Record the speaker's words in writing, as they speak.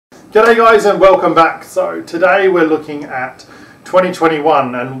G'day guys and welcome back. So today we're looking at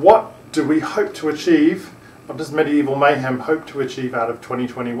 2021 and what do we hope to achieve, what does Medieval Mayhem hope to achieve out of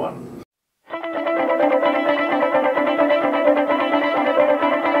 2021?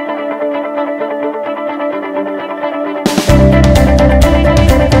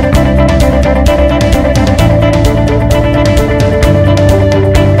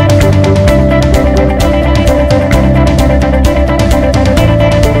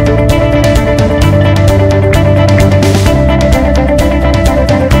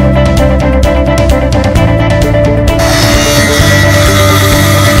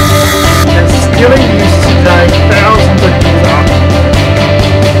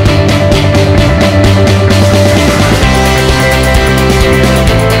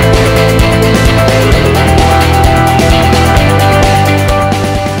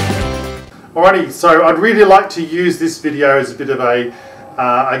 Alrighty, so I'd really like to use this video as a bit of a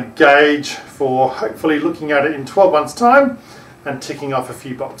gauge for hopefully looking at it in 12 months time and ticking off a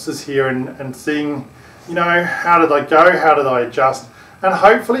few boxes here and seeing, you know, how did I go, how did I adjust, and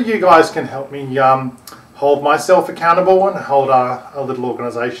hopefully you guys can help me hold myself accountable and hold our little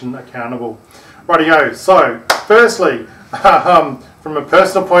organisation accountable. Rightio, so firstly, from a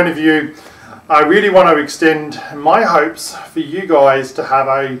personal point of view, I really want to extend my hopes for you guys to have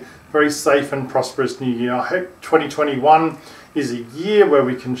a very safe and prosperous new year. I hope 2021 is a year where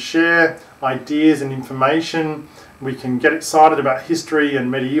we can share ideas and information. We can get excited about history and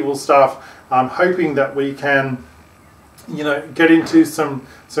medieval stuff. I'm hoping that we can, you know, get into some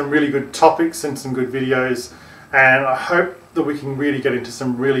really good topics and some good videos. And I hope that we can really get into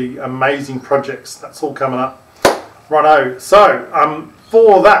some really amazing projects. That's all coming up. Righto. So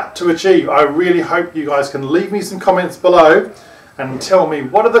for that to achieve, I really hope you guys can leave me some comments below and tell me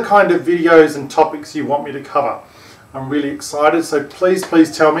what are the kind of videos and topics you want me to cover. I'm really excited, so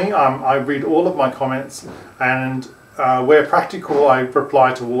please tell me. I read all of my comments, and where practical I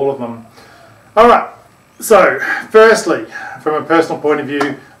reply to all of them. Alright, so firstly, from a personal point of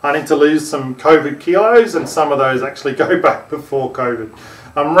view, I need to lose some COVID kilos, and some of those actually go back before COVID.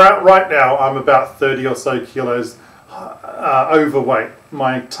 Right now I'm about 30 or so kilos overweight.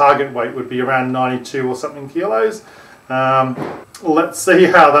 My target weight would be around 92 or something kilos. Let's see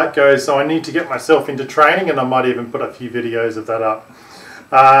how that goes. So I need to get myself into training, and I might even put a few videos of that up.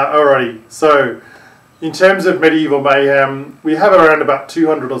 Alrighty, so in terms of Medieval Mayhem, we have around about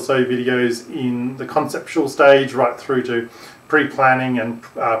 200 or so videos in the conceptual stage right through to pre-planning and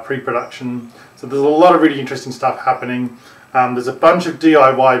pre-production. So there's a lot of really interesting stuff happening. There's a bunch of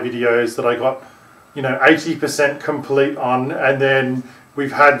DIY videos that I got, you know, 80% complete on, and then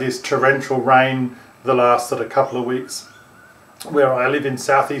we've had this torrential rain the last sort of couple of weeks where I live in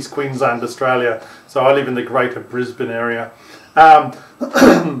southeast Queensland, Australia, so I live in the greater Brisbane area.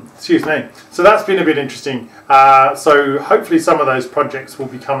 Excuse me. So that's been a bit interesting. So hopefully some of those projects will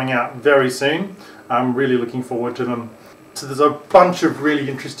be coming out very soon. I'm really looking forward to them. So there's a bunch of really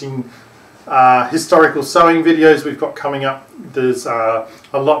interesting historical sewing videos we've got coming up. There's a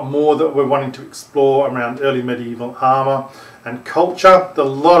lot more that we're wanting to explore around early medieval armour and culture. A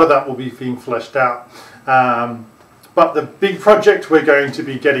lot of that will be being fleshed out. But the big project we're going to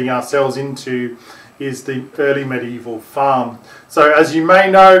be getting ourselves into is the early medieval farm. So as you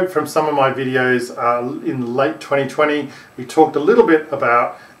may know from some of my videos in late 2020, we talked a little bit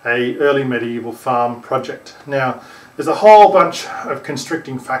about an early medieval farm project. Now, there's a whole bunch of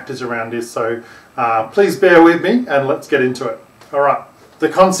constricting factors around this, so please bear with me and let's get into it. All right, the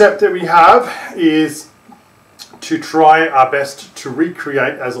concept that we have is to try our best to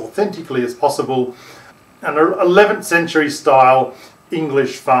recreate as authentically as possible an 11th century style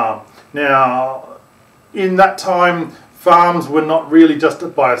English farm. Now, in that time, farms were not really just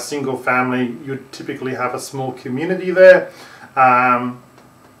by a single family. You'd typically have a small community there. And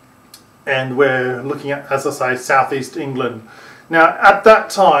we're looking at, as I say, southeast England. Now, at that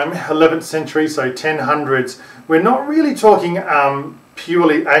time, 11th century, so 1000s, we're not really talking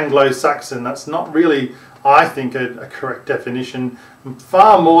purely Anglo-Saxon. That's not really, I think, a correct definition.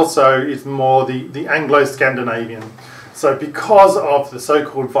 Far more so is more the Anglo-Scandinavian. So because of the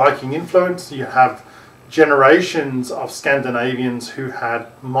so-called Viking influence, you have generations of Scandinavians who had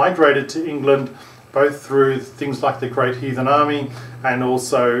migrated to England, both through things like the Great Heathen Army and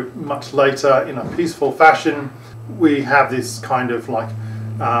also much later in a peaceful fashion. We have this kind of like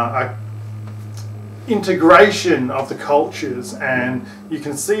integration of the cultures, and you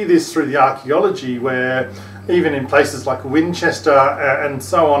can see this through the archaeology where even in places like Winchester and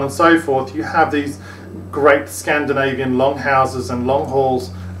so on and so forth, you have these great Scandinavian longhouses and long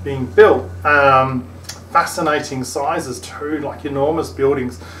halls being built. Fascinating sizes too, like enormous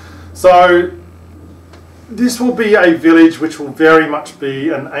buildings. So this will be a village which will very much be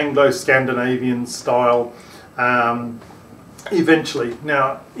an Anglo-Scandinavian style eventually.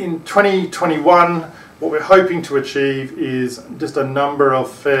 Now in 2021 what we're hoping to achieve is just a number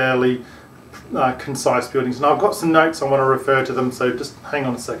of fairly concise buildings. And I've got some notes, I want to refer to them, so just hang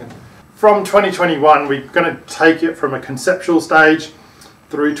on a second. From 2021 we're going to take it from a conceptual stage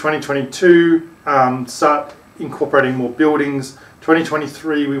through 2022, start incorporating more buildings.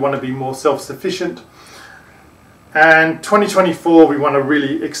 2023 we want to be more self-sufficient, and 2024 we want to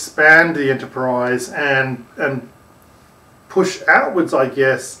really expand the enterprise and push outwards, I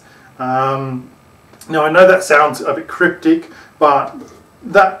guess. Now I know that sounds a bit cryptic, but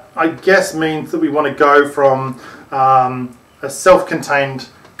that I guess means that we want to go from a self-contained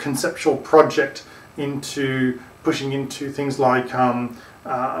conceptual project into pushing into things like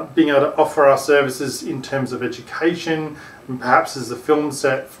being able to offer our services in terms of education, and perhaps as a film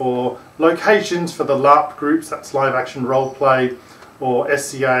set for locations for the LARP groups, that's live action role play, or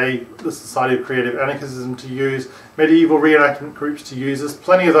SCA, the Society of Creative Anarchism, to use, medieval reenactment groups to use. There's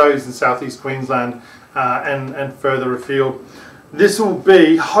plenty of those in southeast Queensland and further afield. This will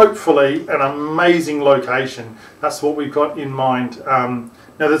be hopefully an amazing location. That's what we've got in mind. Now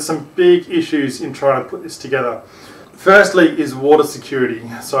there's some big issues in trying to put this together. Firstly is water security.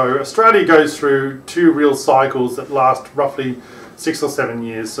 So Australia goes through two real cycles that last roughly 6 or 7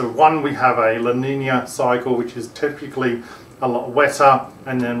 years. So one, we have a La Nina cycle, which is typically a lot wetter,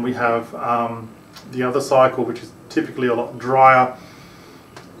 and then we have the other cycle, which is typically a lot drier.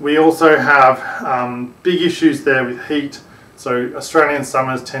 We also have big issues there with heat. So Australian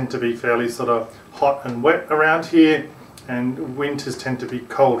summers tend to be fairly sort of hot and wet around here, and winters tend to be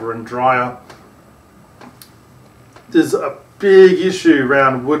colder and drier. There's a big issue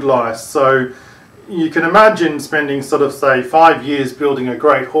around wood lice. So you can imagine spending sort of say 5 years building a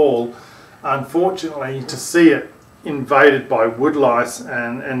great hall, unfortunately to see it invaded by wood lice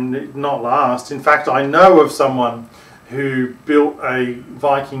and it not last. In fact, I know of someone who built a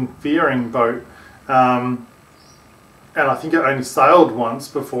Viking fearing boat, and I think it only sailed once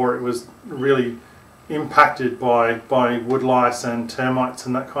before it was really impacted by wood lice and termites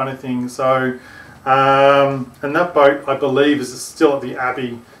and that kind of thing. So and that boat, I believe, is still at the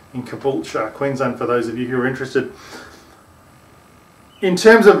Abbey in Caboolture, Queensland, for those of you who are interested. In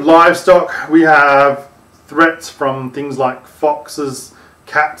terms of livestock, we have threats from things like foxes,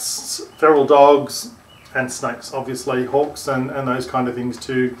 cats, feral dogs, and snakes, obviously, hawks and those kind of things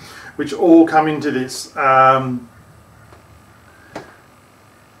too, which all come into this.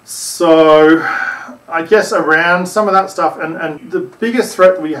 So I guess around some of that stuff, and the biggest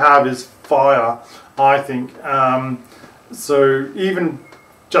threat we have is fire, I think. So even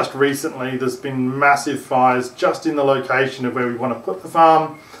just recently there's been massive fires just in the location of where we want to put the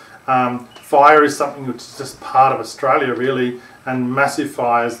farm. Fire is something which is just part of Australia really, and massive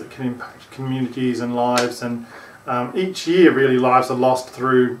fires that can impact communities and lives, and each year really lives are lost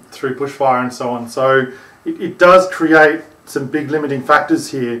through bushfire and so on. So it does create some big limiting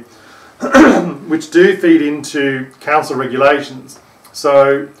factors here which do feed into council regulations.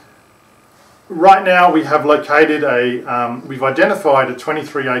 So right now we have located we've identified a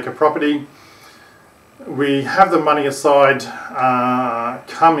 23-acre property. We have the money aside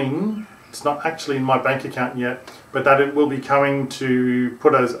coming. It's not actually in my bank account yet, but that it will be coming to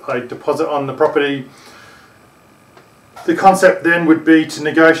put a deposit on the property. The concept then would be to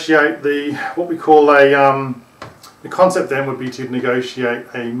negotiate what we call the concept then would be to negotiate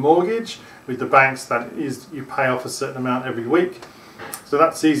a mortgage with the banks. That is, you pay off a certain amount every week. So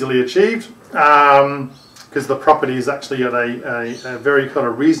that's easily achieved because the property is actually at a very kind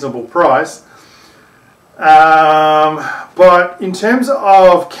of reasonable price. But in terms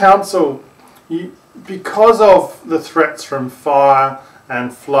of council, because of the threats from fire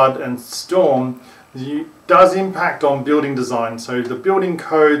and flood and storm, it does impact on building design. So the building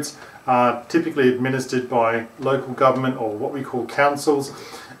codes are typically administered by local government, or what we call councils,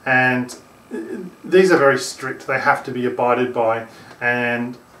 and these are very strict. They have to be abided by,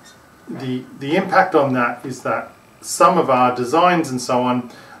 and the impact on that is that some of our designs and so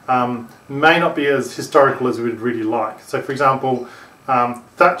on may not be as historical as we'd really like. So for example,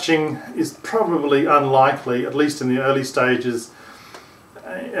 thatching is probably unlikely, at least in the early stages.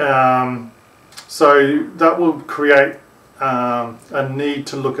 So that will create a need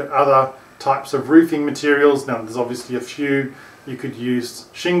to look at other types of roofing materials. Now there's obviously a few. You could use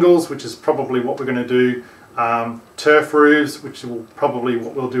shingles, which is probably what we're going to do, turf roofs, which will probably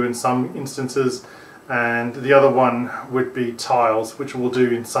what we'll do in some instances, and the other one would be tiles, which we'll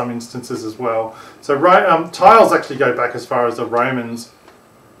do in some instances as well. So tiles actually go back as far as the Romans,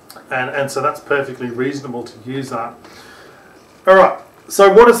 and so that's perfectly reasonable to use that. Alright,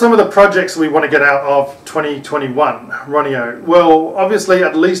 so what are some of the projects we want to get out of 2021, Ronio? Well, obviously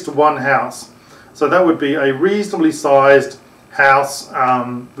at least one house. So that would be a reasonably sized house,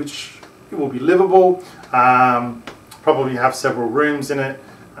 which will be livable, probably have several rooms in it.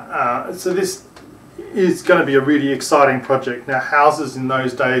 So this is going to be a really exciting project. Now, houses in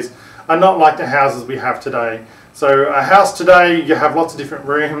those days are not like the houses we have today. So a house today, you have lots of different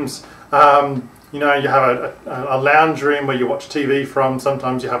rooms. You know, you have a lounge room where you watch TV from.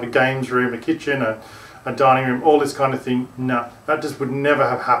 Sometimes you have a games room, a kitchen, a dining room, all this kind of thing. No, that just would never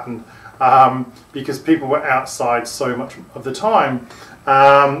have happened because people were outside so much of the time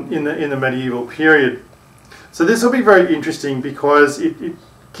in the medieval period. So this will be very interesting because it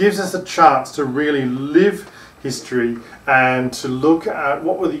gives us a chance to really live history and to look at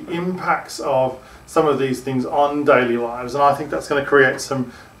what were the impacts of some of these things on daily lives. And I think that's going to create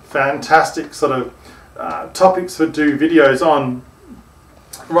some fantastic sort of topics to do videos on.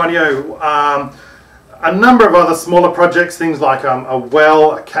 Rightio, a number of other smaller projects, things like a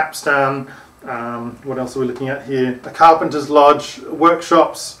well, a capstone, what else are we looking at here? A carpenter's lodge,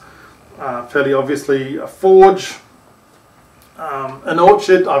 workshops, fairly obviously a forge, an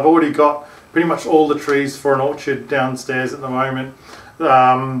orchard. I've already got pretty much all the trees for an orchard downstairs at the moment,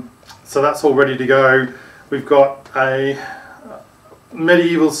 so that's all ready to go. We've got a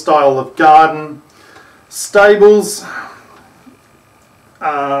medieval style of garden, stables,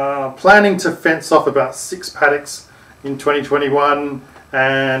 planning to fence off about 6 paddocks in 2021,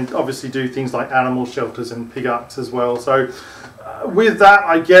 and obviously do things like animal shelters and pig arts as well. So with that,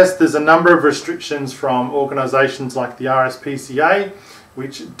 I guess there's a number of restrictions from organisations like the RSPCA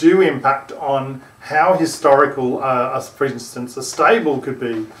which do impact on how historical, for instance, a stable could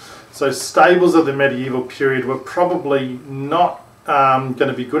be. So stables of the medieval period were probably not going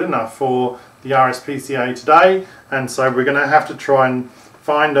to be good enough for the RSPCA today, and so we're going to have to try and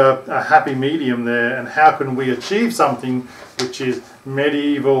find a happy medium there. And how can we achieve something which is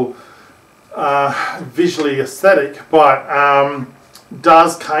medieval, visually aesthetic, but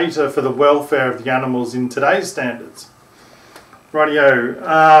does cater for the welfare of the animals in today's standards? Rightio.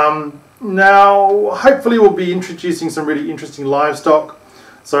 Now, hopefully we'll be introducing some really interesting livestock.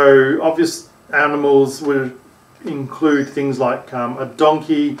 So obvious animals would include things like a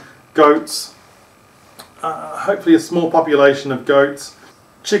donkey, goats, hopefully a small population of goats,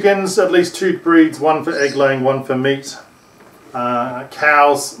 chickens, at least 2 breeds, one for egg laying, one for meat,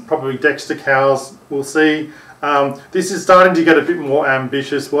 cows, probably Dexter cows, we'll see. This is starting to get a bit more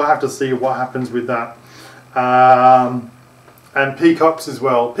ambitious. We'll have to see what happens with that. And peacocks as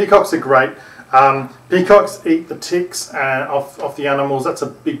well. Peacocks are great. Peacocks eat the ticks off the animals. That's a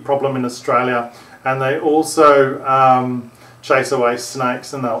big problem in Australia. And they also chase away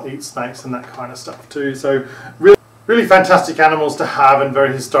snakes, and they'll eat snakes and that kind of stuff too. So really fantastic animals to have, and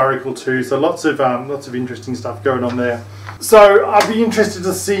very historical too. So lots of interesting stuff going on there. So I'd be interested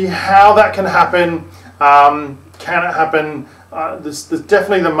to see how that can happen. Can it happen? There's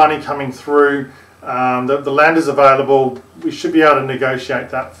definitely the money coming through. The land is available. We should be able to negotiate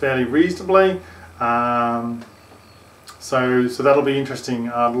that fairly reasonably. So that'll be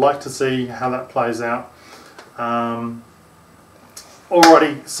interesting. I'd like to see how that plays out.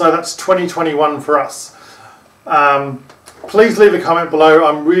 Alrighty, so that's 2021 for us. Please leave a comment below.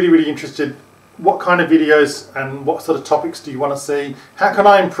 I'm really interested. What kind of videos and what sort of topics do you want to see? How can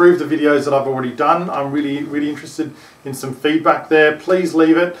I improve the videos that I've already done? I'm really interested in some feedback there. Please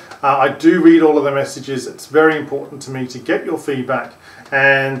leave it. I do read all of the messages. It's very important to me to get your feedback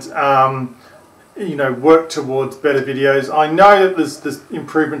and you know, work towards better videos. I know that there's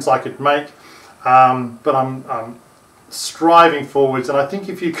improvements I could make, but I'm striving forwards, and I think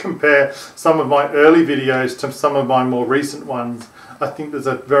if you compare some of my early videos to some of my more recent ones, I think there's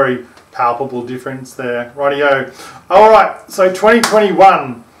a very palpable difference there. Rightio. Alright, so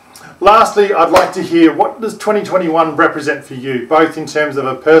 2021. Lastly, I'd like to hear, what does 2021 represent for you, both in terms of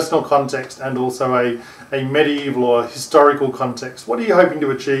a personal context and also a medieval or historical context? What are you hoping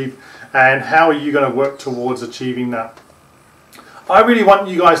to achieve, and how are you going to work towards achieving that? I really want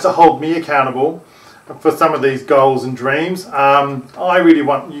you guys to hold me accountable for some of these goals and dreams. I really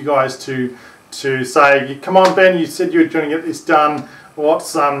want you guys to say, come on Ben, you said you were going to get this done. What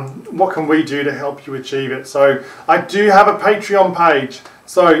can we do to help you achieve it? So I do have a Patreon page.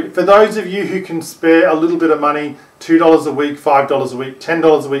 So for those of you who can spare a little bit of money, $2 a week, $5 a week,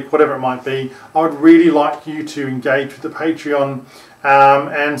 $10 a week, whatever it might be, I would really like you to engage with the Patreon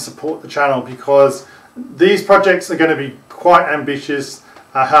and support the channel, because these projects are going to be quite ambitious.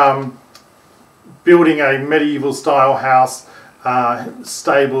 Building a medieval style house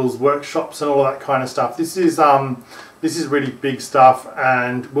stables, workshops, and all of that kind of stuff. This is really big stuff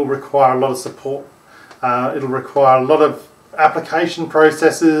and will require a lot of support. It'll require a lot of application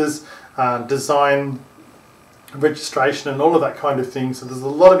processes, design, registration, and all of that kind of thing. So there's a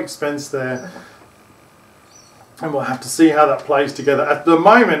lot of expense there, and we'll have to see how that plays together. At the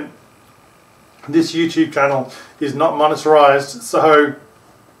moment, this YouTube channel is not monetized, so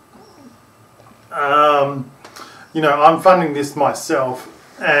you know, I'm funding this myself,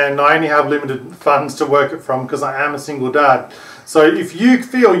 and I only have limited funds to work it from because I am a single dad. So if you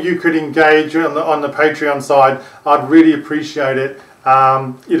feel you could engage on the Patreon side, I'd really appreciate it.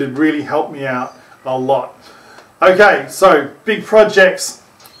 It'd really help me out a lot. Okay, so big projects.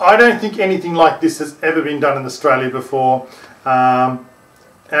 I don't think anything like this has ever been done in Australia before. And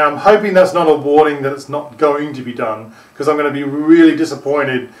I'm hoping that's not a warning that it's not going to be done, because I'm going to be really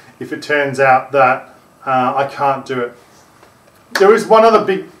disappointed if it turns out that I can't do it. There is one other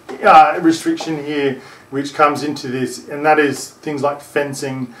big restriction here which comes into this, and that is things like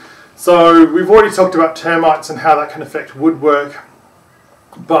fencing. So we've already talked about termites and how that can affect woodwork,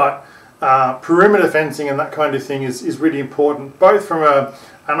 but perimeter fencing and that kind of thing is really important, both from an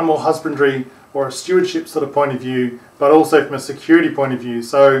animal husbandry or a stewardship sort of point of view, but also from a security point of view.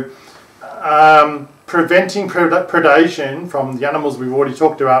 So preventing predation from the animals we've already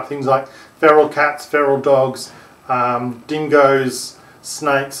talked about, things like feral cats, feral dogs, dingoes,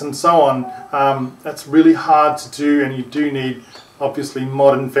 snakes, and so on. That's really hard to do, and you do need obviously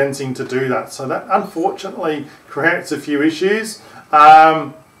modern fencing to do that. So that unfortunately creates a few issues,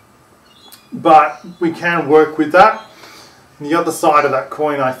 but we can work with that. And the other side of that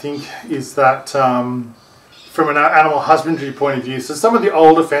coin, I think, is that from an animal husbandry point of view, so some of the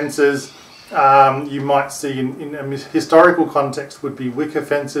older fences you might see in a historical context would be wicker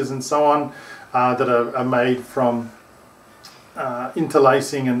fences and so on, that are made from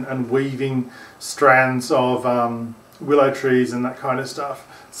interlacing and weaving strands of willow trees and that kind of stuff.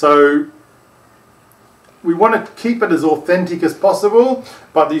 So we want to keep it as authentic as possible,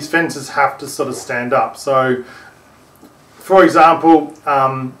 but these fences have to sort of stand up. So for example,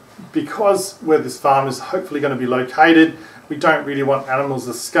 because where this farm is hopefully going to be located, we don't really want animals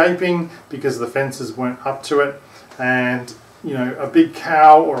escaping because the fences weren't up to it. And you know, a big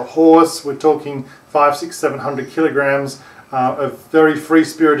cow or a horse, we're talking 500, 600, 700 kilograms, a very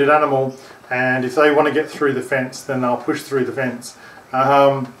free-spirited animal, and if they want to get through the fence, then they'll push through the fence.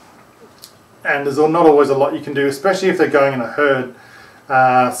 And there's not always a lot you can do, especially if they're going in a herd.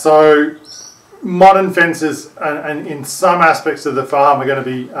 So modern fences and in some aspects of the farm are going to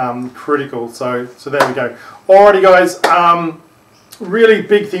be critical. So there we go. Alrighty guys, really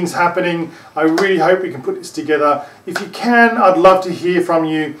big things happening. I really hope we can put this together. If you can, I'd love to hear from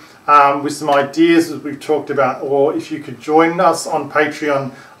you with some ideas as we've talked about, or if you could join us on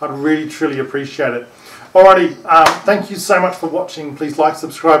Patreon, I'd really truly appreciate it. Alrighty, thank you so much for watching. Please like,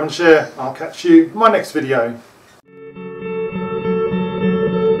 subscribe and share. I'll catch you in my next video.